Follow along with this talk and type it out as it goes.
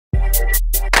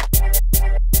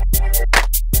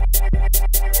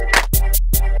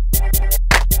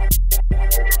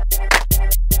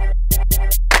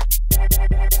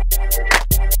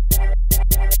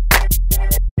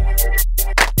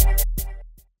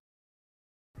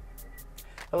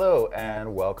Hello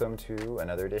and welcome to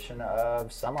another edition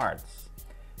of SOMARTS.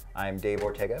 I'm Dave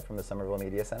Ortega from the Somerville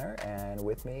Media Center, and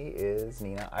with me is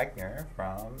Nina Eichner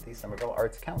from the Somerville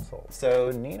Arts Council.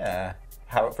 So Nina,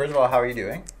 first of all, how are you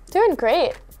doing? Doing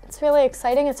great. It's really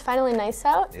exciting. It's finally nice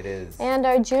out. It is. And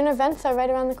our June events are right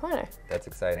around the corner. That's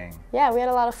exciting. Yeah, we had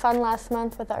a lot of fun last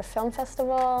month with our film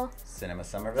festival. Cinema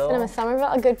Somerville. Cinema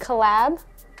Somerville, a good collab.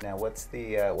 Now, what's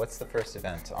the first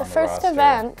event on the roster? The first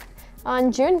event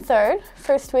on June 3rd,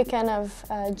 first weekend of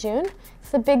June, it's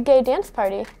the Big Gay Dance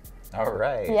Party. All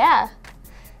right. Yeah.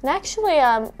 And actually,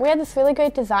 we had this really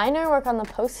great designer work on the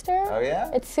poster. Oh,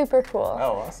 yeah? It's super cool.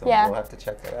 Oh, awesome. Yeah. We'll have to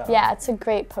check that out. Yeah, it's a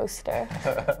great poster.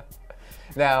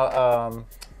 Now,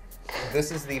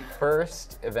 this is the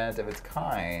first event of its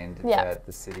kind that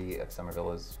the city of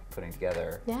Somerville is putting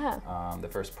together. Yeah. The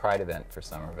first Pride event for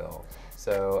Somerville.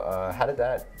 So how did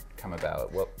that come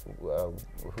about?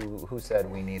 Who said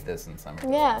we need this in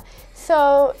Somerville? Yeah,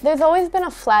 so there's always been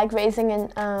a flag raising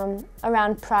in,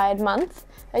 around Pride Month.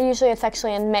 Usually it's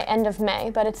actually in end of May,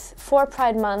 but it's for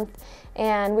Pride Month,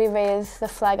 and we raise the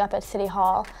flag up at City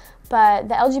Hall. But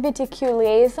the LGBTQ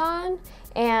liaison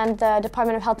and the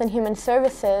Department of Health and Human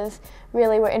Services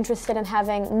really were interested in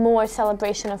having more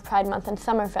celebration of Pride Month in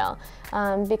Somerville,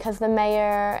 because the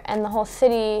mayor and the whole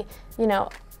city,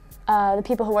 the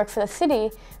people who work for the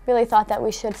city really thought that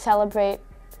we should celebrate,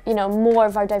 more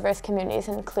of our diverse communities,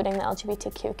 including the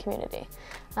LGBTQ community.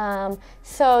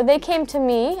 So they came to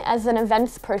me as an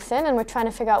events person, and we're trying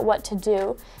to figure out what to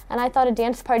do. And I thought a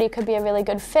dance party could be a really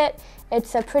good fit.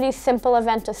 It's a pretty simple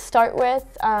event to start with,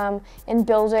 in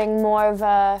building more of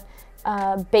a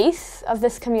base of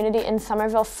this community in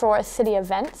Somerville for a city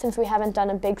event, since we haven't done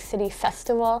a big city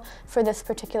festival for this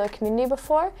particular community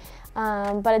before.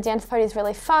 But a dance party is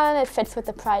really fun. It fits with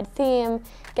the Pride theme,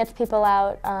 gets people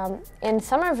out. In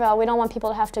Somerville, we don't want people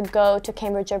to have to go to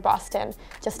Cambridge or Boston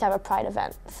just to have a Pride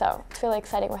event. So it's really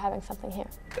exciting we're having something here.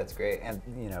 That's great. And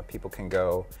people can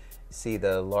go see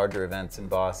the larger events in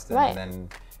Boston and then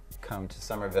come to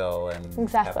Somerville and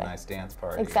have a nice dance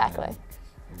party. Exactly.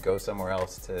 And go somewhere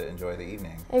else to enjoy the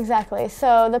evening. Exactly.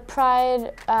 So the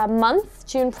Pride month,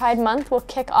 June Pride Month, will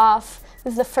kick off.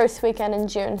 This is the first weekend in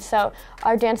June, so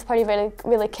our dance party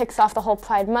really kicks off the whole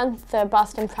Pride Month. The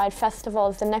Boston Pride Festival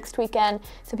is the next weekend,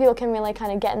 so people can really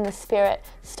kind of get in the spirit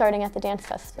starting at the dance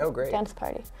festival. Oh, great. Dance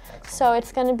party. Excellent. So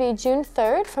it's going to be June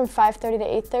 3rd from 5:30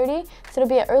 to 8:30. So it'll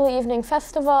be an early evening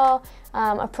festival,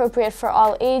 appropriate for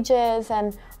all ages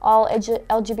and all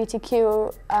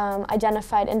LGBTQ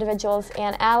identified individuals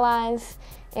and allies.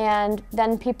 And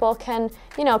then people can,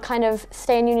 kind of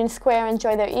stay in Union Square,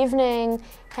 enjoy their evening,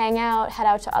 hang out, head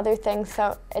out to other things.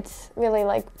 So it's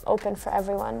really open for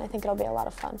everyone. I think it'll be a lot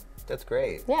of fun. That's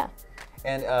great. Yeah.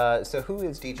 And so who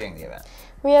is DJing the event?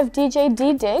 We have DJ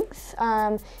D Diggs.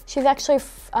 She's actually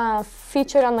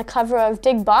featured on the cover of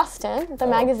Dig Boston, the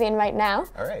magazine right now.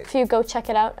 All right. If you go check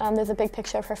it out, there's a big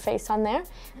picture of her face on there.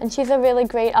 And she's a really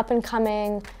great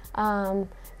up-and-coming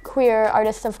queer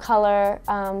artist of color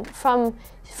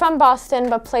from Boston,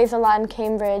 but plays a lot in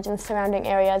Cambridge and surrounding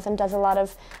areas, and does a lot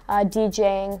of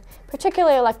DJing,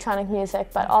 particularly electronic music,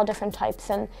 but all different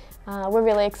types. And we're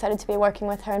really excited to be working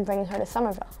with her and bringing her to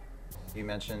Somerville. You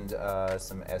mentioned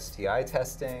some STI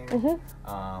testing.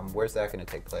 Where's that going to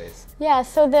take place? Yeah,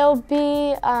 so there'll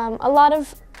be a lot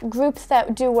of groups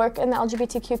that do work in the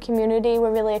LGBTQ community.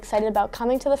 We're really excited about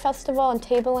coming to the festival and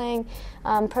tabling,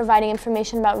 providing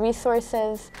information about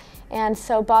resources. And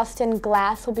so Boston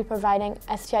Glass will be providing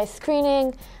STI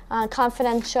screening,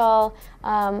 confidential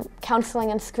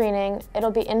counseling and screening.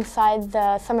 It'll be inside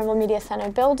the Somerville Media Center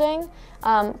building,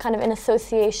 kind of in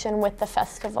association with the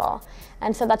festival.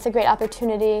 And so that's a great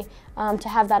opportunity to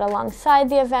have that alongside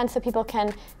the event, so people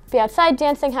can be outside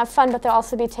dancing, have fun, but there'll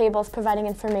also be tables providing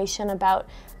information about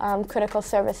critical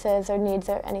services or needs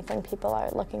or anything people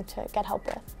are looking to get help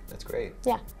with. That's great.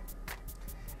 Yeah.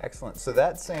 Excellent. So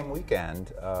that same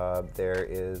weekend, there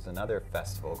is another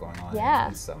festival going on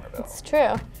in East Somerville. It's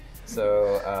true.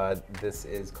 So this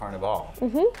is Carnaval,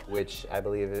 which I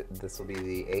believe this will be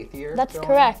the 8th year? That's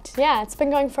correct. Yeah, it's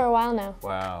been going for a while now.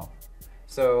 Wow.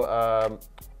 So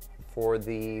for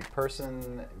the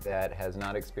person that has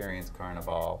not experienced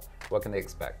Carnaval, what can they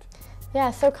expect? Yeah,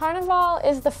 so Carnaval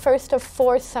is the first of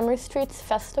 4 Summer Streets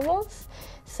festivals.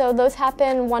 So those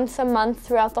happen once a month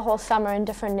throughout the whole summer in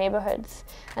different neighborhoods.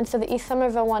 And so the East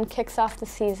Somerville one kicks off the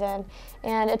season.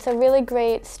 And it's a really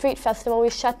great street festival. We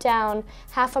shut down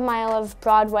half a mile of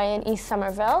Broadway in East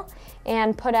Somerville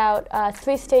and put out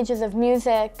 3 stages of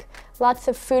music, lots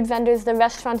of food vendors. The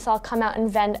restaurants all come out and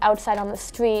vend outside on the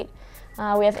street.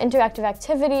 We have interactive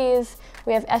activities.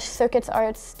 We have Esh Circuits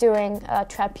Arts doing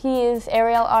trapeze,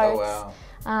 aerial arts. Oh,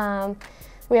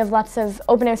 We have lots of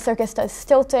open-air circus does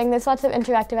stilting. There's lots of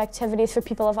interactive activities for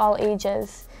people of all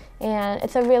ages. And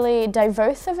it's a really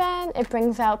diverse event. It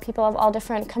brings out people of all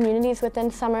different communities within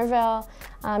Somerville.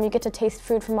 You get to taste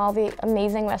food from all the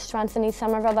amazing restaurants in East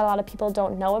Somerville that a lot of people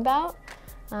don't know about.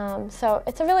 So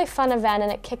it's a really fun event,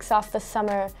 and it kicks off the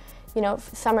summer,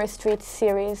 Summer Streets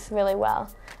series really well.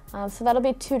 So that'll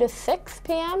be 2 to 6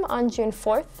 p.m. on June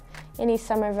 4th in East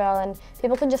Somerville, and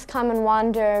people can just come and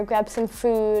wander, grab some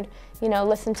food,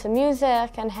 listen to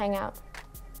music and hang out.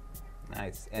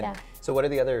 Nice. And so what are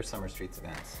the other Summer Streets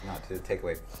events, not to take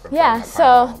away from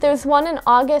so there's one in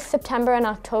August, September, and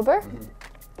October,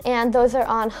 and those are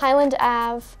on Highland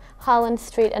Ave, Holland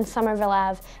Street, and Somerville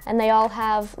Ave, and they all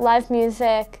have live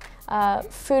music,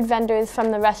 food vendors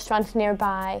from the restaurants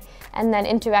nearby, and then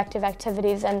interactive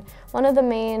activities. And one of the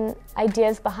main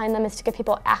ideas behind them is to get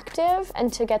people active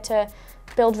and to get to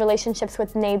build relationships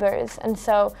with neighbors. And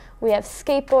so we have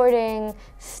skateboarding,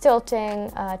 stilting,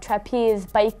 trapeze,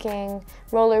 biking,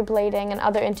 rollerblading, and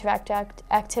other interactive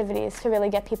activities to really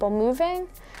get people moving,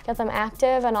 get them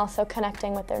active, and also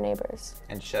connecting with their neighbors.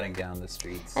 And shutting down the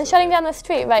streets. And shutting down the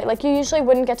street, right. Like you usually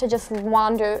wouldn't get to just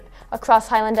wander across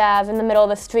Highland Ave in the middle of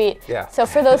the street. Yeah. So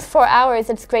for those 4 hours,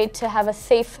 it's great to have a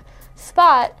safe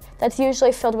spot that's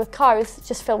usually filled with cars,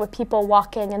 just filled with people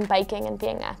walking and biking and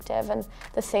being active. And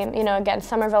the same, again,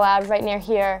 Somerville Ave right near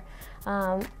here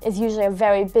is usually a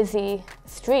very busy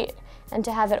street. And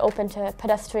to have it open to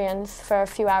pedestrians for a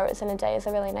few hours in a day is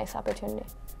a really nice opportunity.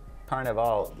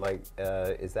 Carnaval,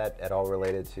 is that at all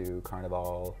related to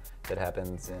Carnaval that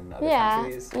happens in other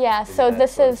countries? Yeah, so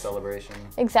this is celebration.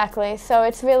 Exactly. So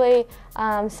it's really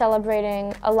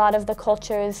celebrating a lot of the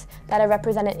cultures that are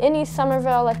represented in East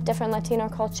Somerville, like different Latino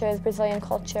cultures, Brazilian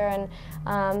culture,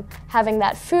 and having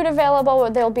that food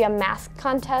available. There will be a mask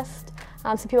contest,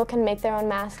 so people can make their own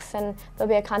masks, and there'll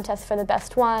be a contest for the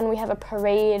best one. We have a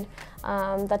parade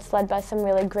that's led by some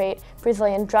really great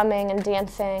Brazilian drumming and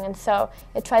dancing, and so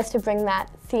it tries to bring that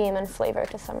theme and flavor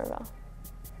to Somerville.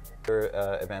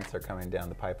 Events are coming down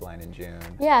the pipeline in June.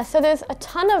 Yeah, so there's a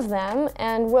ton of them,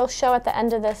 and we'll show at the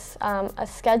end of this a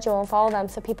schedule of all of them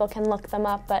so people can look them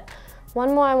up. But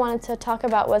one more I wanted to talk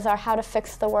about was our How to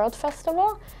Fix the World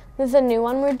Festival. This is a new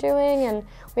one we're doing, and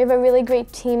we have a really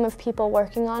great team of people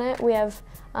working on it. We have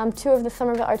 2 of the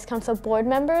Somerville Arts Council board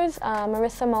members,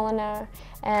 Marissa Moliner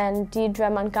and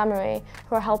Deidre Montgomery,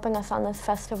 who are helping us on this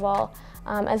festival,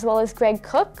 as well as Greg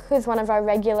Cook, who's one of our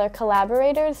regular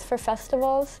collaborators for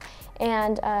festivals,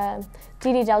 and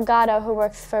Didi Delgado, who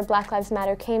works for Black Lives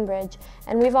Matter Cambridge.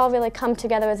 And we've all really come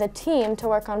together as a team to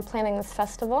work on planning this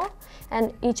festival,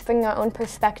 and each bring our own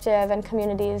perspective and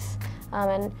communities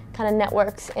and kind of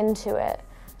networks into it.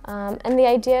 And the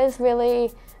idea is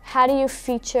really, how do you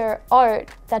feature art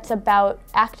that's about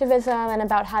activism and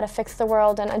about how to fix the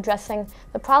world and addressing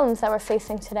the problems that we're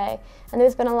facing today? And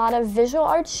there's been a lot of visual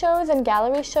art shows and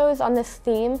gallery shows on this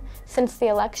theme since the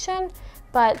election,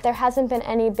 but there hasn't been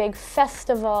any big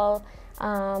festival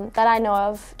that I know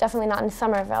of, definitely not in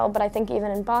Somerville, but I think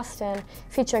even in Boston,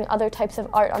 featuring other types of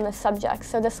art on this subject.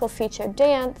 So this will feature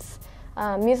dance,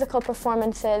 musical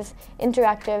performances,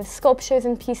 interactive sculptures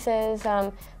and pieces,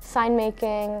 sign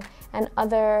making, and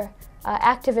other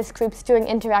activist groups doing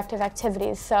interactive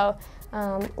activities. So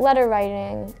letter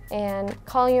writing and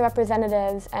calling your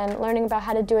representatives and learning about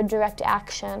how to do a direct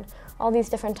action, all these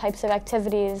different types of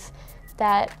activities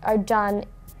that are done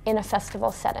in a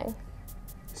festival setting.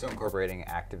 So incorporating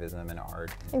activism and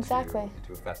art into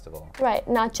a festival. Right,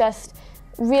 not just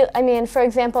for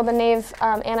example, the Nave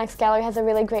Annex Gallery has a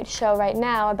really great show right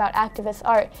now about activist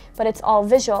art, but it's all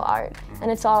visual art, and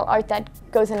it's all art that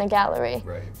goes in a gallery.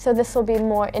 Right. So this will be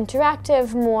more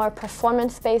interactive, more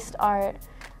performance-based art,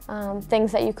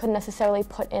 things that you couldn't necessarily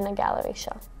put in a gallery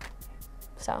show.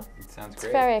 So sounds it's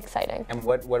great. very exciting. And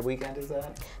what weekend is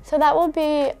that? So that will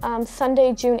be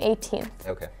Sunday, June 18th.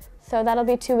 Okay. So that'll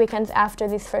be 2 weekends after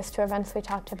these first 2 events we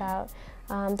talked about.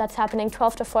 That's happening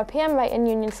 12 to 4 p.m. right in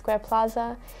Union Square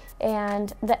Plaza.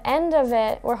 And the end of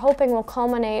it, we're hoping, will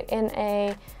culminate in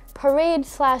a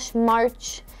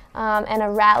parade/march and a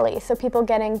rally. So people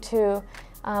getting to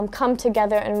come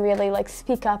together and really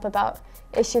speak up about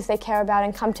issues they care about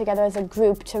and come together as a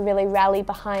group to really rally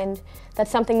behind that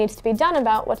something needs to be done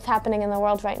about what's happening in the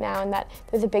world right now, and that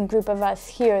there's a big group of us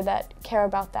here that care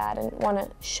about that and want to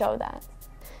show that.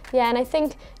 Yeah, and I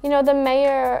think, the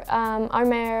mayor, our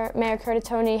mayor, Mayor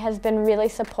Curtatone, has been really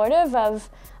supportive of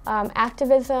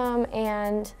activism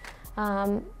and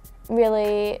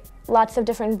really lots of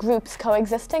different groups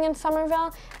coexisting in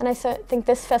Somerville, and I think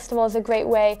this festival is a great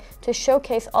way to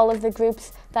showcase all of the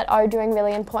groups that are doing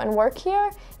really important work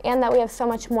here, and that we have so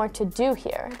much more to do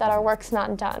here, that our work's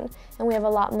not done, and we have a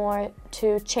lot more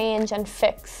to change and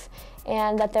fix,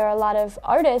 and that there are a lot of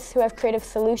artists who have creative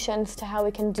solutions to how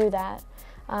we can do that.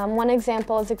 One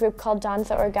example is a group called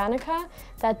Danza Organica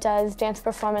that does dance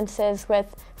performances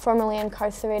with formerly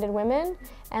incarcerated women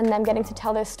and them getting to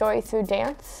tell their story through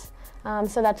dance.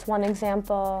 So that's one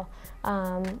example.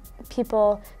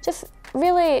 Artists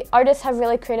have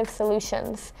really creative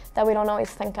solutions that we don't always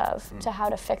think of to how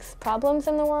to fix problems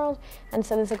in the world, and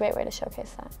so this is a great way to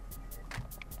showcase that.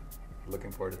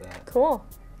 Looking forward to that. Cool,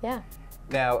 yeah.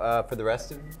 Now, for the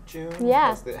rest of June,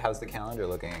 yeah. how's the calendar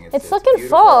looking? It's looking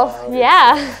full,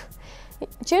 yeah.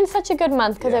 June's such a good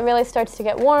month because it really starts to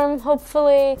get warm,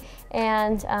 hopefully,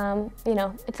 and you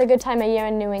know, it's a good time of year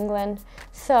in New England.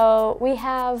 So we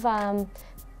have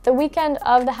the weekend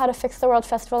of the How to Fix the World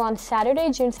Festival on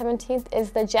Saturday, June 17th,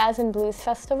 is the Jazz and Blues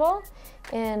Festival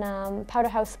in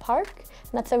Powderhouse Park.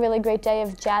 And that's a really great day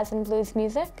of jazz and blues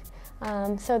music.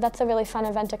 So that's a really fun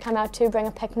event to come out to, bring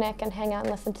a picnic and hang out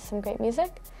and listen to some great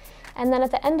music. And then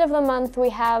at the end of the month,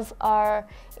 we have our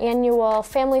annual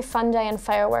Family Fun Day and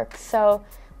fireworks. So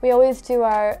we always do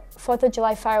our 4th of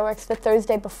July fireworks the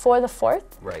Thursday before the 4th,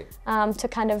 right. To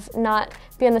kind of not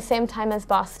be on the same time as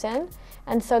Boston.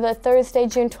 And so the Thursday,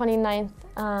 June 29th,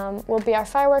 will be our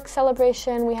fireworks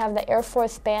celebration. We have the Air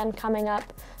Force Band coming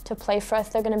up to play for us.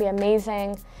 They're going to be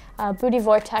amazing. Booty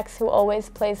Vortex, who always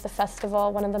plays the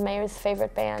festival, one of the mayor's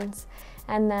favorite bands.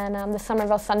 And then the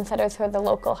Somerville Sunsetters, who are the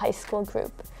local high school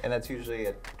group. And that's usually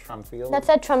at Trump Field? That's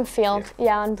at Trump Field,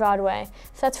 yeah, on Broadway.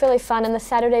 So that's really fun. And the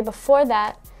Saturday before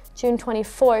that, June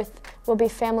 24th, will be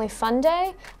Family Fun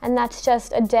Day. And that's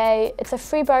just a day, it's a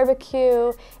free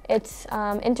barbecue, it's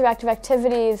interactive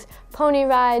activities, pony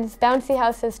rides, bouncy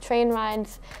houses, train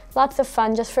rides, lots of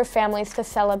fun just for families to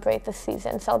celebrate the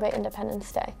season, celebrate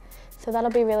Independence Day. So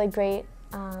that'll be really great.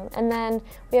 And then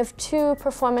we have 2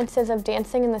 performances of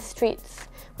Dancing in the Streets,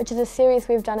 which is a series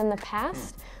we've done in the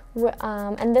past.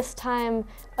 And this time,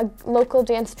 local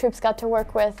dance troupes got to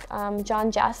work with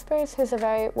John Jaspers, who's a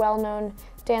very well-known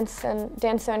dancer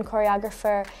and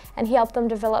choreographer, and he helped them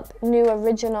develop new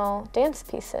original dance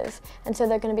pieces. And so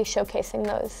they're going to be showcasing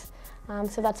those.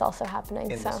 So that's also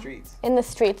happening. In the streets? In the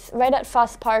streets, right at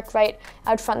Foss Park, right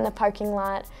out front in the parking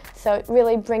lot. So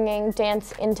really bringing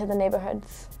dance into the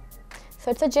neighborhoods. So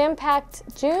it's a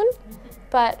jam-packed June,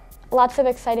 but lots of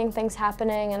exciting things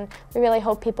happening, and we really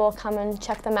hope people will come and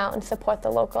check them out and support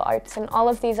the local arts. And all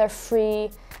of these are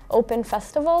free, open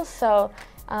festivals, so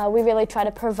we really try to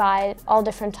provide all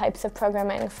different types of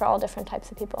programming for all different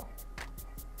types of people.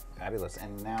 Fabulous.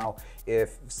 And now,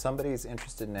 if somebody's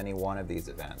interested in any one of these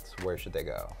events, where should they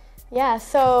go? Yeah,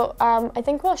 so I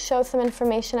think we'll show some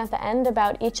information at the end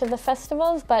about each of the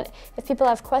festivals, but if people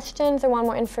have questions or want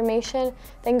more information,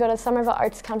 they can go to the Somerville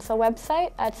Arts Council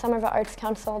website at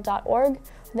somervilleartscouncil.org.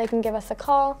 They can give us a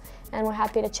call, and we're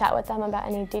happy to chat with them about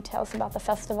any details about the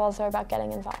festivals or about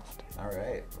getting involved. All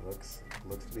right. Looks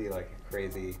to be like a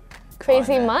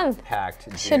crazy month. Packed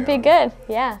June. Should be good,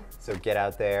 yeah. So get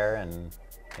out there and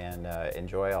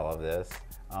enjoy all of this.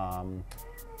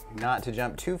 Not to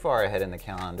jump too far ahead in the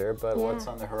calendar, but what's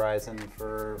on the horizon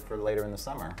for later in the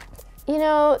summer? You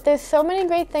know, there's so many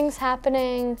great things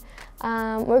happening.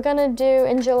 We're going to do,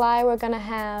 in July, we're going to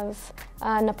have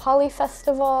Nepali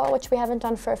Festival, which we haven't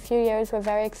done for a few years. We're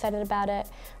very excited about it.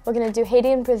 We're going to do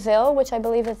Haiti and Brazil, which I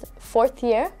believe is 4th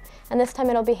year. And this time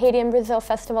it'll be Haiti and Brazil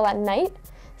Festival at night.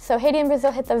 So Haiti and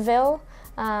Brazil hit the Ville,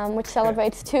 which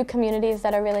celebrates 2 communities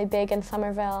that are really big in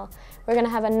Somerville. We're going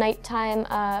to have a nighttime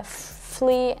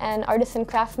flea and artisan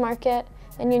craft market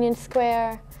in Union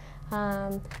Square.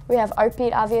 We have Art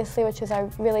Beat, obviously, which is our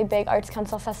really big Arts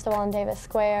Council festival in Davis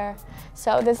Square.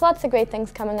 So there's lots of great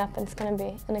things coming up, and it's going to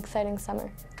be an exciting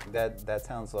summer. That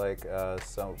sounds like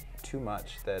too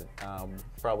much that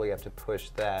probably have to push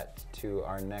that to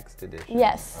our next edition.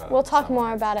 Yes, we'll talk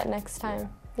more about it next time.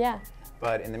 Yeah.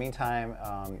 But in the meantime,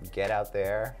 get out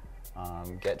there,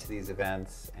 get to these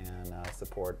events, and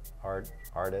support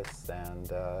artists and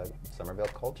Somerville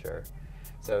culture.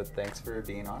 So thanks for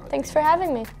being on with me. Thanks for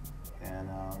having me. And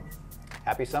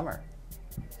happy summer.